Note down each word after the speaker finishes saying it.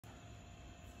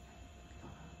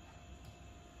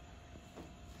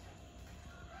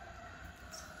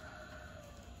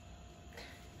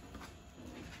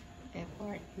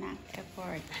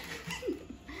Effort.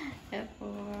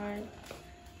 Effort.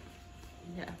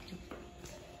 Ya,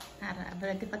 Ara,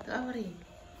 berarti patu awri.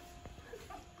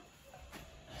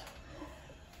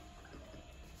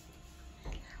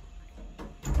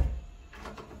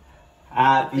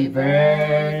 Happy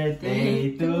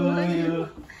birthday to you.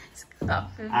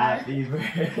 Happy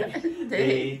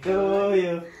birthday to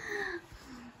you.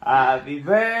 Happy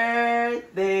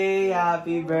birthday,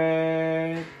 happy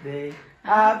birthday.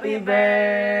 Happy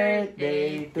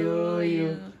birthday to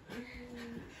you.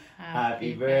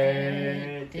 Happy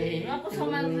birthday to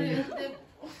you.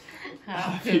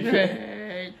 Happy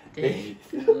birthday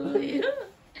to you.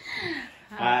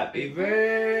 Happy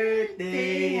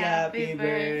birthday, happy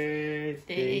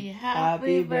birthday,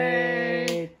 happy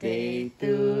birthday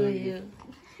to you.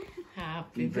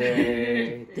 Happy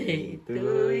birthday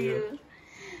to you.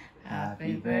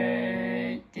 Happy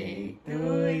birthday to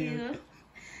you.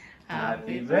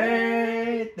 Happy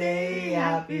birthday,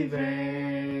 happy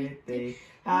birthday,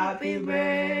 happy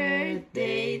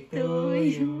birthday to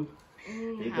you.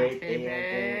 Happy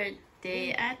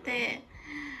birthday, ate.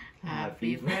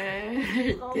 Happy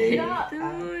birthday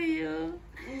to you.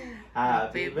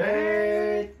 Happy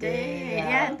birthday.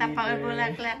 Yan, tapakan mo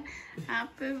lang.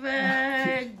 Happy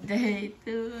birthday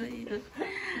to you.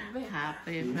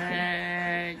 Happy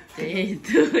birthday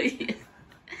to you.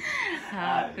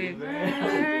 Happy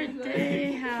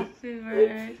birthday, happy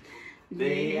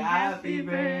birthday, happy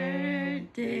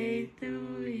birthday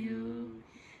to you.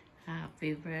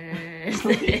 Happy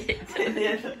birthday to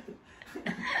you.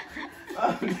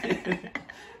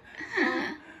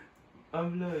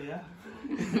 Pablo, ya.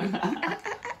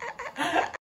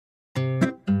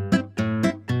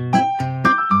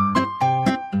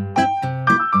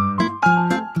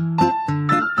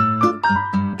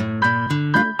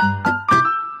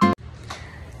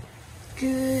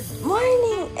 Good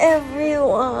morning,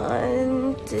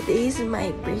 everyone! Today is my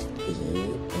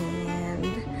birthday and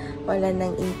wala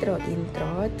nang intro.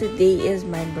 Today is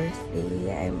my birthday.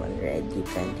 I'm already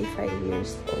 25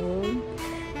 years old.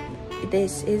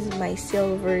 This is my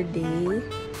silver day.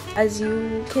 As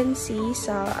you can see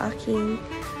sa aking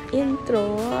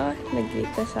intro,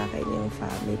 nag-greet sa akin yung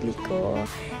family ko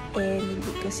and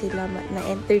hindi ko sila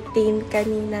na-entertain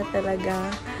kanina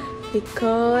talaga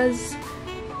because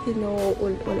you know,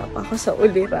 wala pa ako sa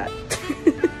ulirat.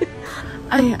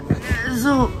 Ayan.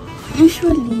 So,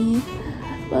 usually,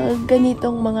 pag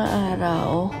ganitong mga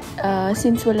araw,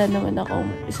 since wala naman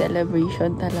akong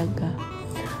celebration talaga,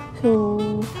 so,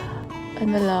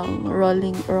 ano lang,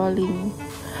 rolling lang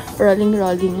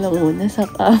muna sa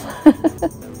kama.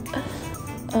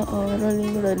 Oo,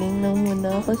 rolling lang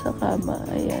muna ako sa kama.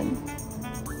 Ayan.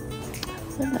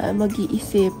 Wala,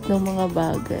 mag-iisip ng mga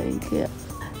bagay. Kaya,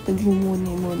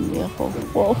 nagmumuni-muni ako.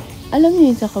 Wow. Alam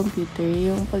niyo yun sa computer,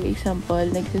 yung pag-example,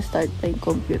 nag-start pa yung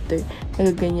computer,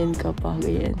 nagaganyan ka pa,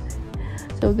 ganyan.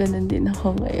 So, ganun din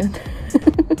ako ngayon.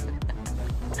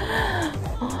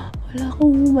 Wala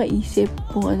akong maisip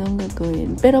kung anong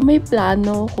gagawin. Pero may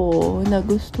plano ko na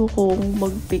gusto kong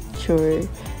mag-picture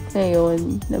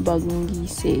ngayon na bagong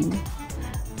gising.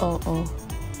 Oo.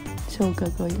 So,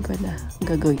 gagawin ko na.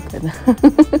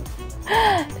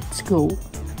 Let's go.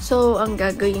 So, ang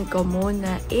gagawin ko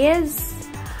muna is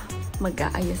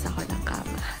mag-aayos ako ng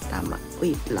kama. Tama.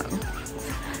 Wait lang.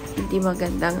 Hindi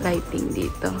magandang lighting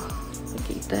dito.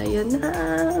 Okay, tayo na.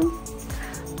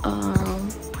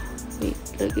 Wait,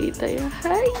 lagay tayo.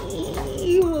 Hi!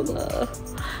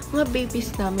 Mga babies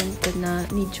namin ito na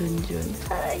ni Junjun.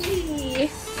 Hi!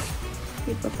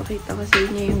 Ipapakita ko sa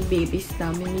inyo yung babies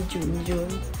namin ni Junjun.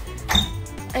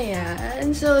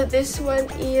 Ayan. So, this one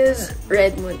is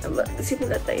Red Moon.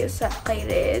 Simula tayo sa kay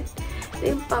Red.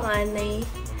 Ito yung panganay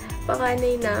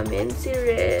namin, si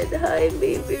Red. Hi,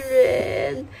 baby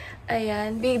Red.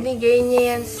 Ayan. Binigay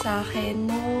niya yan sa akin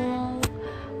nung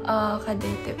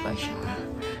kadete pa siya.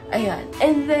 Ayan.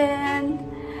 And then,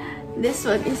 this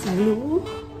one is Blue.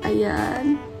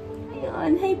 Ayan.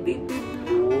 Ayan. Hi, baby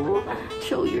Blue.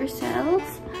 Show yourself.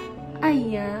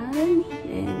 Ayan.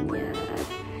 And yan.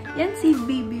 Yan si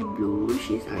Baby Blue.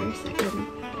 She's our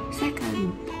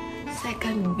second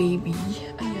baby.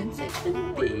 Ayan,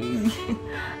 second baby.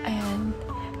 Ayan,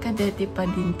 kadete pa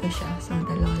din to siya. So,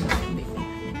 dalawa lang baby.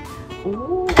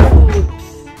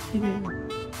 Oops!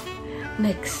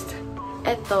 Next.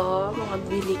 Eto, mga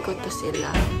bili ko to sila.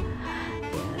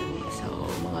 Ayan, so,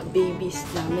 mga babies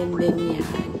namin din yan.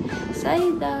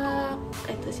 Psyduck.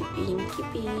 Ito si Pinky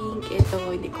Pink. Ito,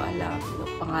 hindi ko alam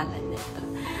yung pangalan nito.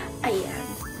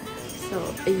 Ayan. So,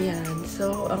 ayan.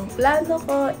 So, ang plano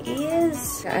ko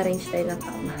is arrange tayo ng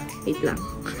kama. Wait lang.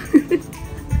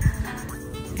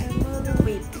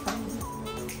 Wait lang.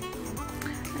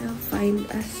 find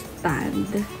a stand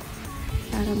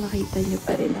para makita nyo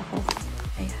pa rin ako.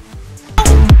 Ayan.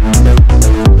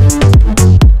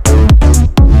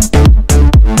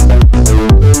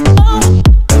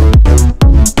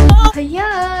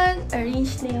 Ayan!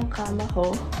 Arrange na yung kama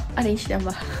ko. Arrange na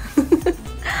ba?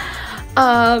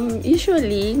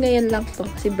 Usually, ngayon lang to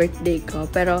kasi birthday ko.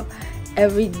 Pero,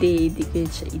 everyday, di ko yun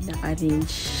siya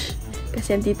ina-arrange.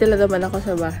 Kasi andito lang naman ako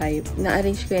sa bahay.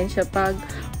 Na-arrange ko yan siya pag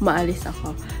maalis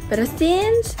ako. Pero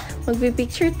since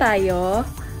magpipicture tayo,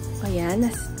 ayan,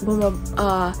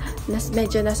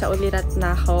 medyo nasa ulirat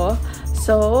na ako.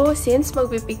 So, since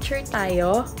magpipicture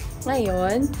tayo,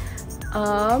 ngayon,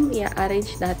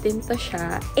 i-arrange natin to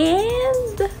siya.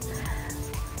 And,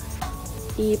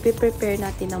 i-prepare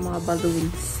natin ng mga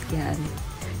balloons. Yan.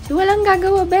 So, walang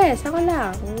gagawa, bes. Ako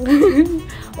lang.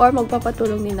 Or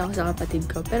magpapatulong din ako sa kapatid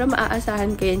ko. Pero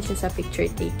maaasahan ko yan siya sa picture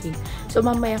taking. So,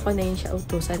 mamaya ko na yun siya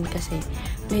utusan kasi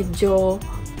medyo,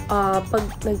 pag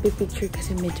nagpipicture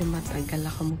kasi medyo matagal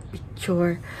ako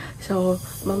mag-picture. So,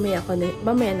 mamaya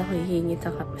na ako hihingi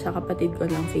sa kapatid ko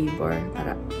ng favor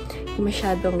para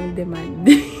masyadong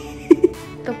demand.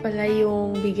 Ito pala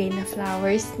yung bigay na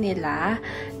flowers nila.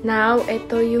 Now,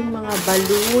 ito yung mga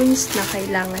balloons na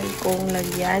kailangan kong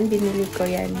lagyan. Binili ko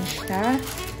yan siya.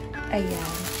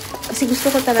 Ayan. Kasi gusto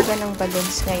ko talaga ng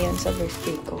balloons ngayon sa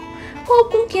birthday ko.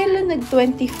 Oh, kung kailan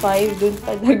nag-25, dun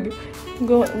pa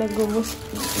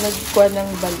nagkuha ng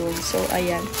balloon. So,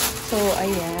 ayan. So,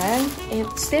 ayan.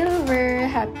 It's silver.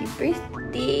 Happy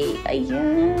birthday.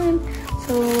 Ayan.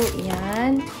 So,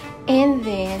 ayan. And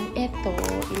then, ito,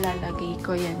 ilalagay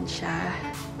ko yan siya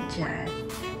dyan.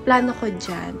 Plano ko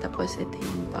dyan. Tapos, ito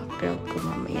yung background ko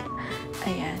mamaya.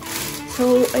 Ayan.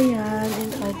 So, ayan.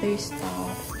 And other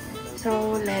stuff.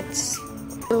 So,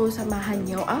 samahan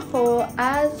nyo ako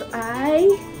as I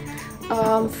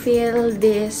fill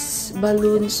these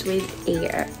balloons with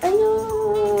air.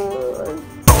 Ayun!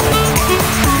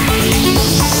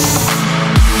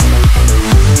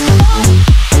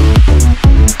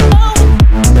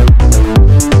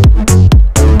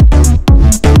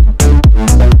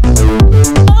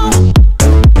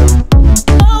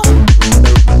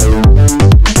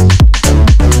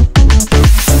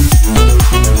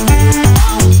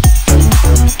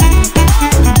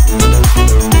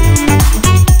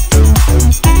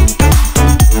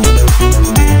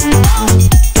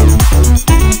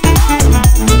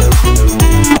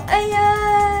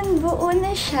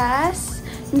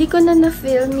 Hindi ko na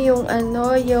na-film yung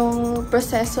yung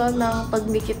proseso ng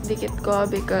pagdikit-dikit ko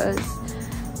because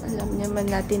alam naman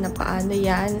natin na paano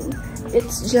yan.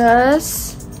 It's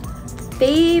just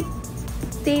tape,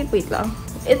 wait lang.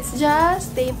 It's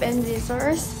just tape and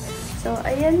scissors. So,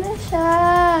 ayan na siya.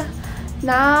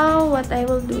 Now, what I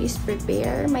will do is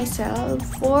prepare myself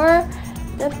for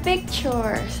the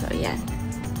picture. So, ayan.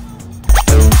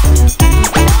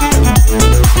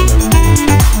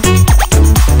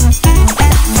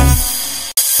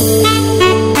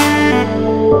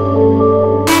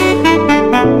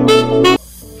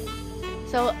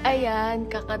 So, ayan,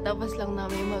 kakatapos lang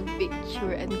namin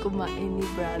mag-picture and kumain ni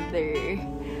brother.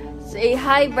 Say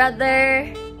hi,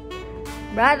 brother!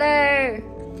 Brother!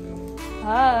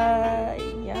 Hi!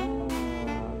 Yan!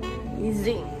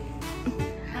 Easy!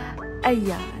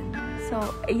 Ayan. So,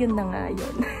 ayun na nga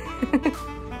yun.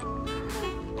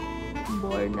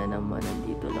 Bored na naman.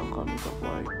 Nandito lang kami sa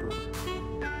kwarto.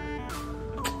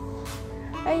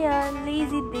 Ayan,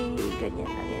 lazy day. Ganyan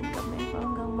lang yan kami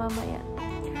hanggang mamaya.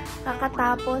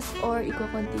 Kakatapos or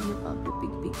i-continue pa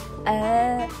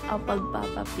ang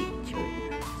pagpapapicture.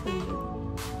 So, yun.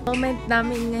 Moment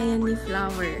namin ngayon ni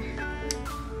Flower.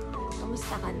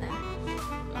 Kamusta ka na?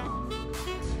 Oh.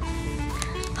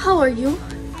 How are you?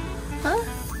 Huh?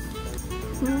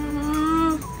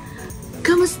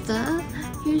 Kamusta?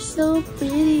 You're so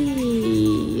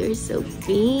pretty. You're so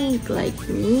pink like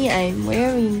me. I'm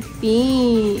wearing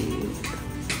pink.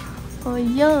 Oh,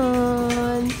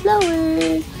 yan.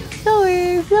 Flower.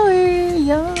 Flower. Flower.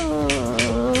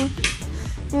 Yan.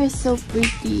 You're so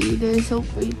pretty. They're so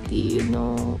pretty, you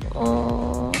know.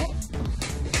 Oh.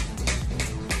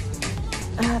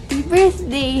 Happy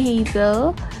birthday,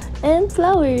 Hazel. And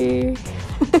Flower.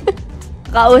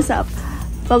 Kausap.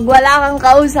 Pag wala kang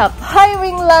kausap, hi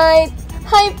ring light.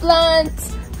 Hi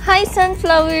plants! Hi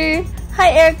sunflower!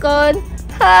 Hi aircon!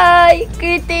 Hi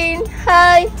curtain!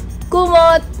 Hi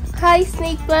kumot! Hi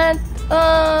snake plant!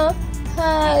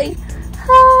 Hi!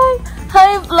 Hi!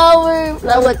 Hi flower!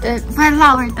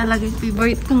 Flower talaga yung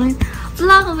favorite ko ngayon.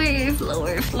 Flower!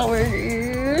 Flower! Flower!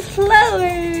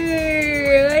 Flower!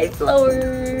 Hi flower!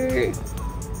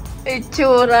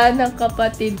 itsura ng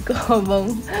kapatid ko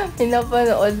habang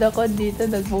pinapanood ako dito.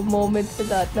 Nagmo-moment sa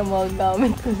lahat ng mga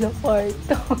gamit ko sa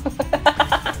kwarto.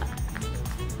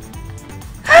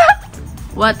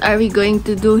 What are we going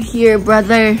to do here,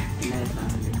 brother?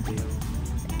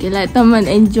 Let naman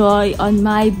enjoy on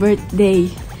my birthday.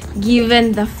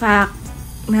 Given the fact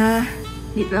na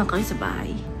dito lang kami sa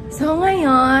bahay. So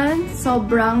ngayon,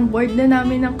 sobrang bored na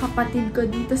namin ng kapatid ko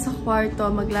dito sa kwarto.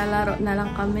 Maglalaro na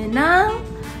lang kami ng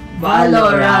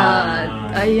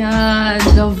Valorant. Ayan,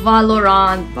 the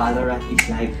Valorant. Valorant is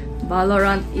life.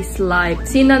 Valorant is life.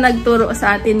 Sino nagturo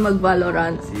sa atin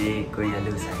mag-Valorant? Si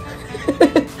Real-Lusay.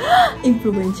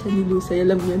 Influensya ni Lusay,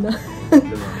 alam niyo na.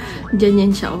 Diyan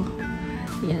yan siya, oh.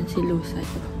 Yan, si Lusay.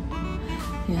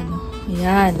 Yan, oh.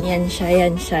 Yan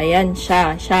siya.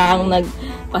 Siya ang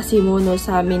nagpasimuno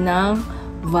sa amin ng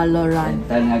Valorant.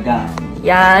 Talaga.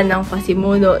 Yan ang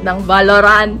pasimuno ng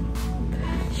Valorant.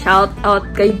 Shout out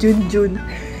kay Junjun.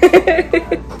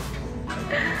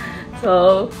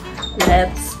 So,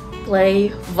 let's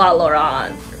play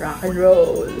Valorant. Rock and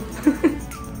roll.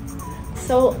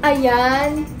 So,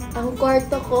 ayan. Ang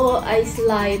kwarto ko ay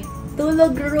slight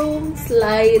tulog room,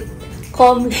 slight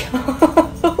com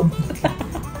shop.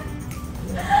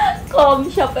 Com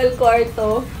shop el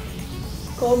kwarto.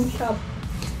 Com shop.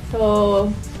 So,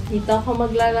 dito ako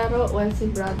maglalaro once si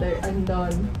brother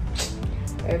andon.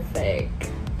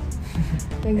 Perfect.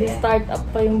 Nag-start up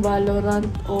pa yung Valorant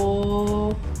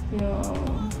ko.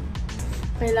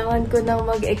 Kailangan ko nang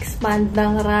mag-expand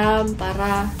ng RAM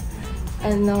para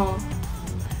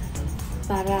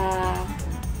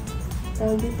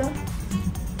tawag dito?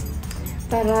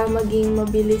 Para maging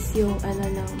mabilis yung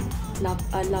ng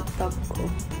laptop ko.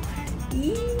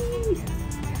 Eee!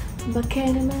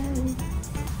 Baka naman.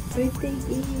 Birthday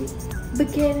gift.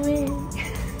 Baka naman.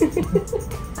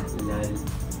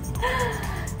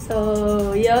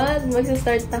 So, yun.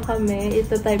 Magsa-start na kami.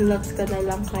 Ito time-lapse ko na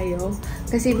lang kayo.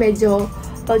 Kasi medyo,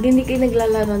 pag hindi kayo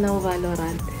naglalaro ng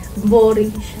Valorant,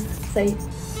 boring siya.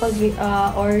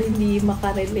 Or hindi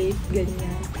makarelate,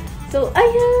 ganyan. So,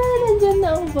 ayan! Nandyan na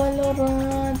ang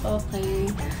Valorant. Okay.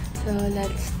 So,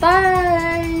 let's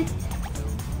start!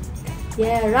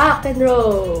 Yeah! Rock and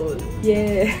roll!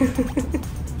 Yeah!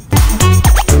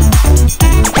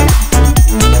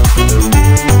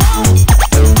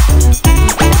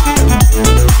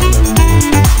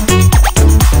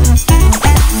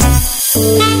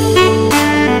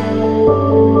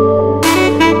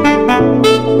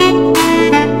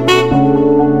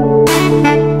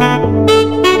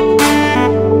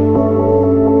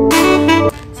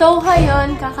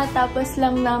 Kakatapos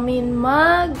lang namin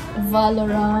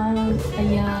mag-Valorant.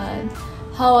 Ayan.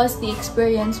 How was the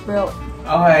experience, bro?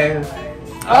 Okay.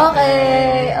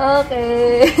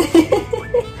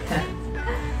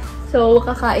 So,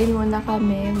 kakain muna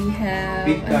kami. We have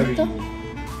Beef curry.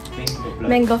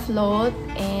 Mango float.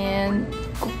 And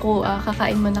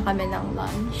kakain muna kami ng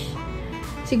lunch.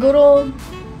 Siguro,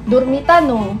 durmita,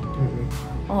 no?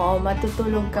 Oo,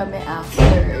 matutulog kami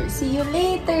after. See you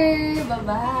later!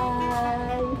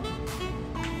 Bye-bye!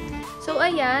 So,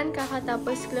 ayan,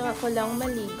 kakatapos ko lang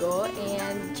maligo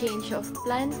and change of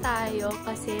plan tayo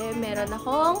kasi meron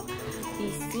akong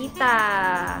bisita.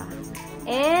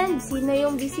 And, sino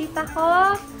yung bisita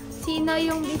ko? Sino?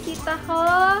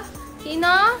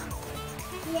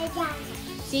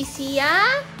 Si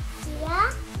Sia?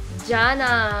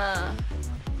 Jana.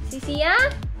 Si Sia?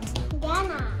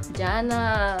 Jana.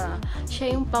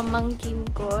 Siya yung pamangkin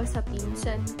ko sa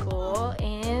pinsan ko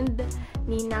and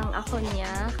ninang ako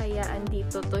niya kaya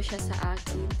andito to siya sa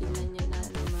akin. Tingnan nyo na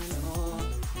naman. Oh.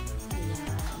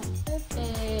 Ayan.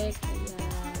 Perfect.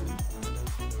 Ayan.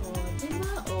 Oh,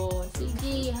 diba? Oh,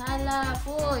 sige. Hala.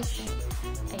 Push.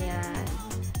 Ayan.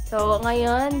 So,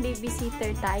 ngayon,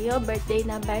 babysitter tayo. Birthday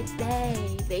na birthday.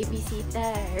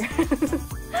 Babysitter.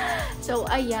 So,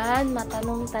 ayan.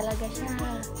 Matanong talaga siya.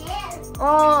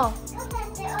 Oh.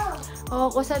 Oh,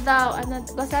 kusa daw. Ano?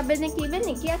 Kusa beniki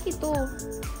aki to.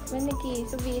 Beniki,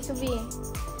 subi.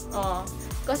 Oh.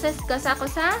 Kusa.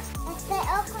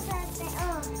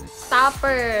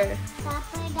 Stopper.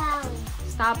 Stopper daw.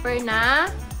 Stopper na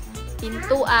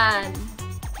pintuan.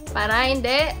 Para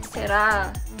hindi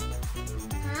sira.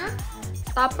 Ha?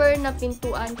 Stopper na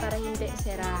pintuan para hindi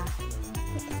sira.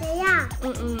 Saya.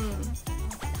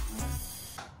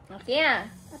 Okay ah.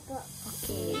 Apo.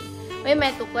 Okay.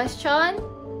 May two question?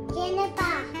 Kene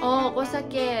pa. Oh, kusa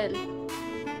kel.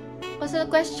 Kusa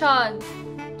question?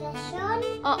 Question?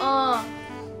 Oo.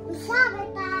 Usabe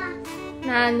ta.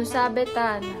 Ano sabi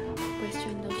ta?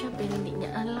 Question daw siya, pero hindi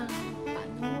niya alam.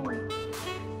 Paano?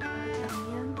 Alam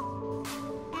yan.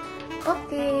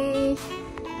 Okay.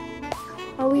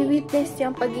 Mawi-witness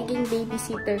yung pagiging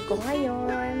babysitter ko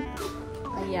ngayon.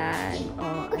 Ayan.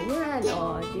 Ayan.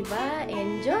 Diba?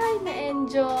 Enjoy na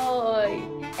enjoy.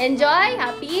 Enjoy?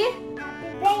 Happy?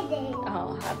 Birthday.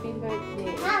 Happy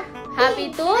birthday.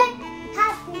 Happy to?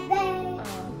 Happy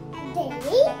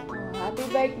birthday. Happy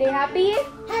birthday, happy?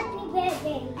 Happy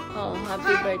birthday.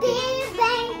 Happy birthday. Happy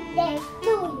birthday to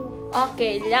you.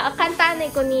 Okay, kantahan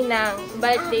ko ninang.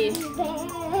 Birthday. Happy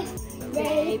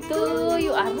Day to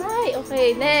you. Aray,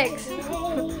 okay, next.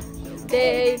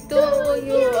 Day to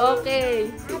you. Okay,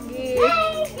 sige.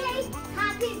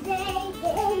 Happy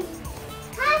birthday.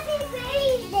 Happy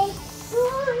birthday to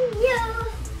you.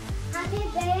 Happy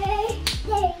birthday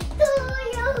to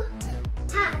you.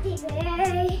 Happy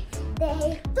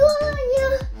birthday to you.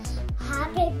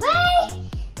 Happy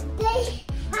birthday.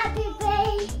 Happy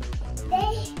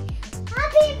birthday.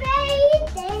 Happy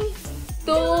birthday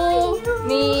To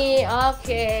me.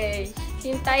 Okay.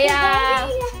 Sintaya.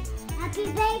 Happy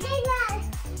birthday, love.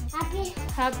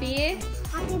 Happy?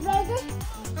 Happy birthday.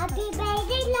 Happy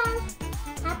birthday, love.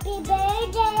 Happy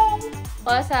birthday.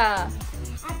 Osa.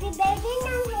 Happy birthday,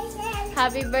 Nang Hazel.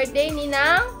 Happy birthday,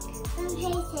 Ninang. Nang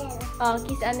Hazel.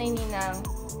 Kiss anay Ninang.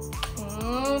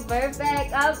 Perfect.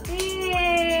 Happy.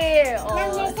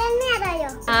 Nang Hazel na tayo.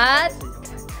 At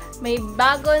may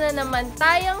bago na naman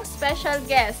tayong special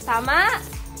guest. Tama?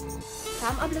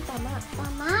 Tama.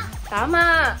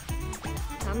 Tama.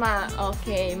 Tama.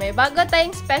 Okay. May bago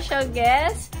tayong special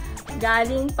guest.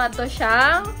 Galing pa to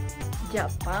siyang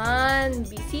Japan.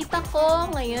 Bisita ko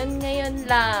ngayon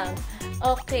lang.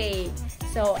 Okay.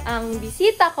 So, ang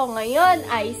bisita ko ngayon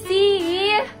ay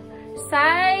si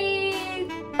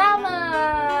Tama.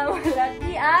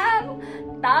 Malaki ang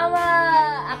Tama.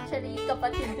 Actually,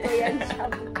 kapatid ko yan siya.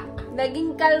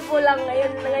 Naging kalbo lang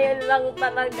ngayon lang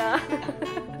talaga.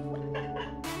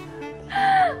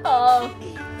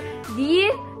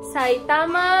 Di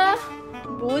Saitama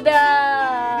Buddha.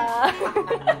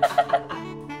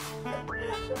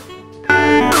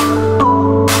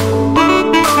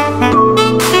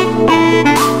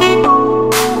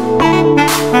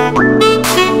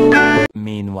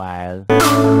 Meanwhile.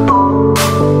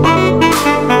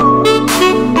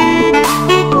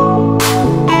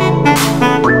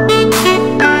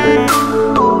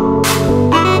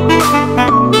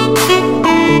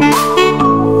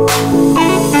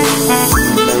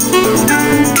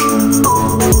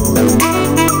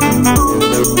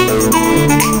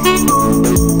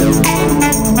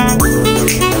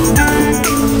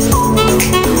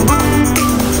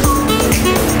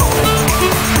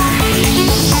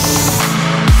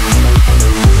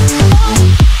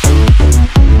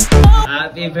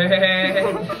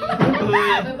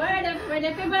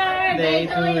 Happy birthday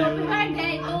to you.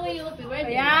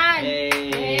 Ayan.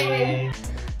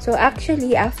 So,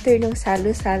 actually, after nung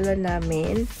salo-salo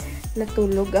namin,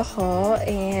 natulog ako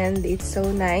and it's so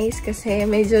nice kasi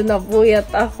medyo napuyat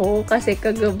ako kasi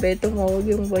kagabi tumawag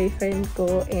yung boyfriend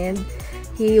ko and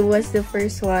he was the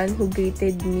first one who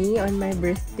greeted me on my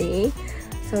birthday.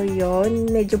 So,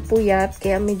 yon medyo puyat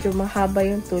kaya medyo mahaba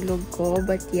yung tulog ko,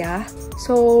 but yeah.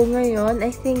 So, ngayon, I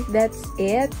think that's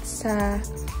it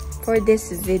for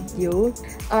this video.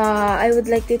 I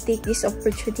would like to take this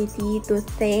opportunity to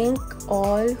thank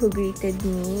all who greeted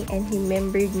me and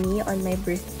remembered me on my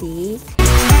birthday.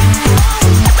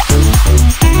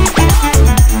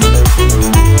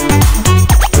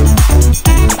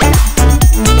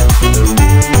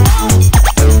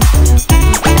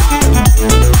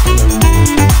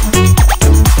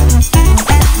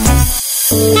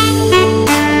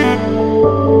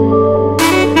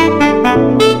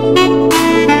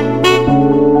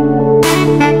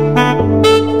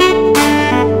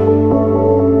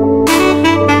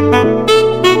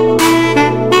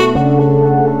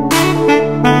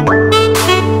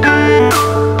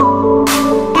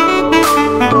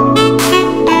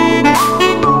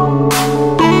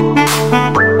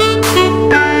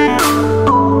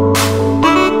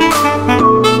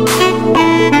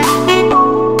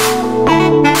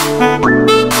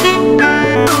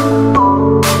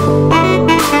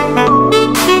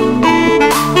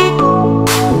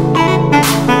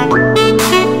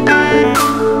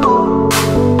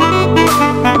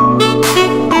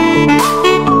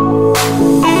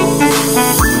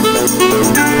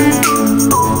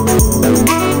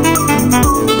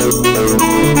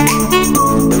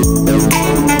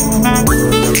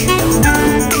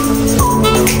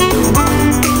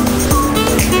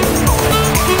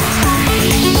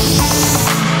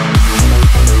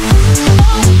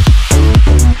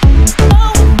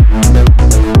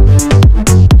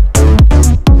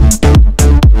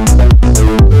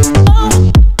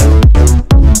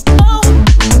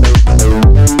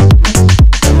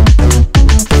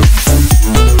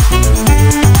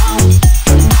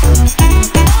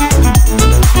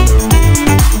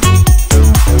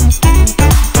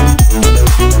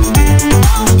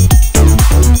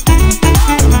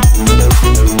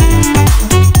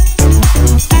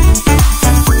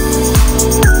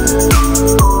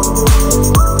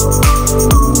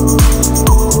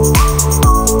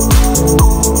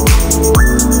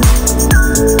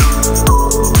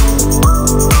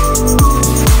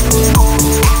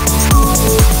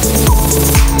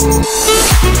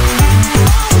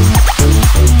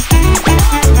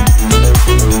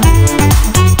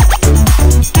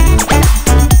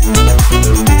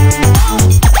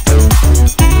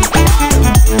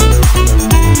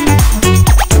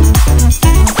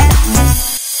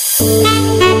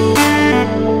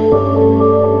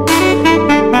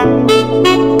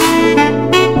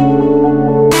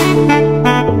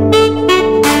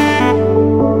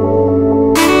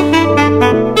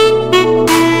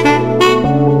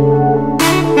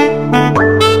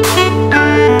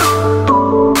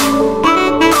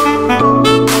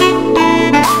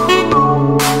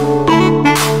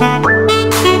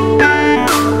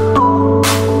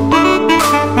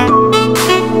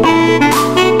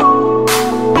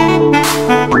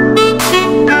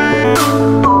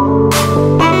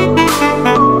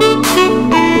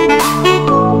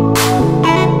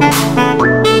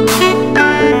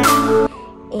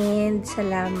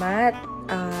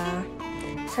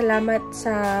 salamat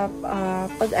sa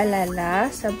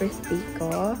pag-alala sa birthday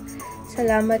ko.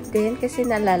 Salamat din kasi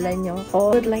naalala niyo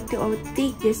ako. I would like to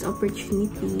take this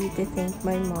opportunity to thank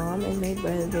my mom and my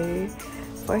brother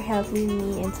for helping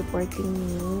me and supporting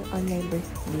me on my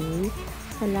birthday.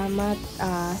 Salamat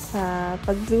sa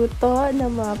pagluto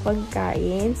ng mga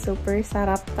pagkain. Super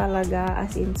sarap talaga.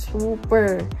 As in,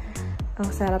 super. Ang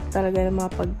sarap talaga ng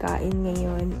mga pagkain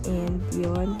ngayon. And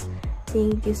yun.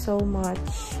 Thank you so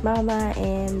much, Mama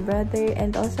and brother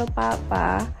and also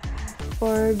Papa,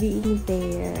 for being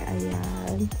there.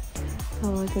 Ayan.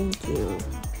 So, thank you.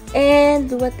 And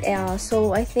what else?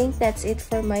 So, I think that's it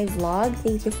for my vlog.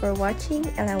 Thank you for watching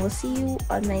and I will see you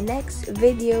on my next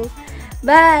video.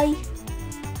 Bye!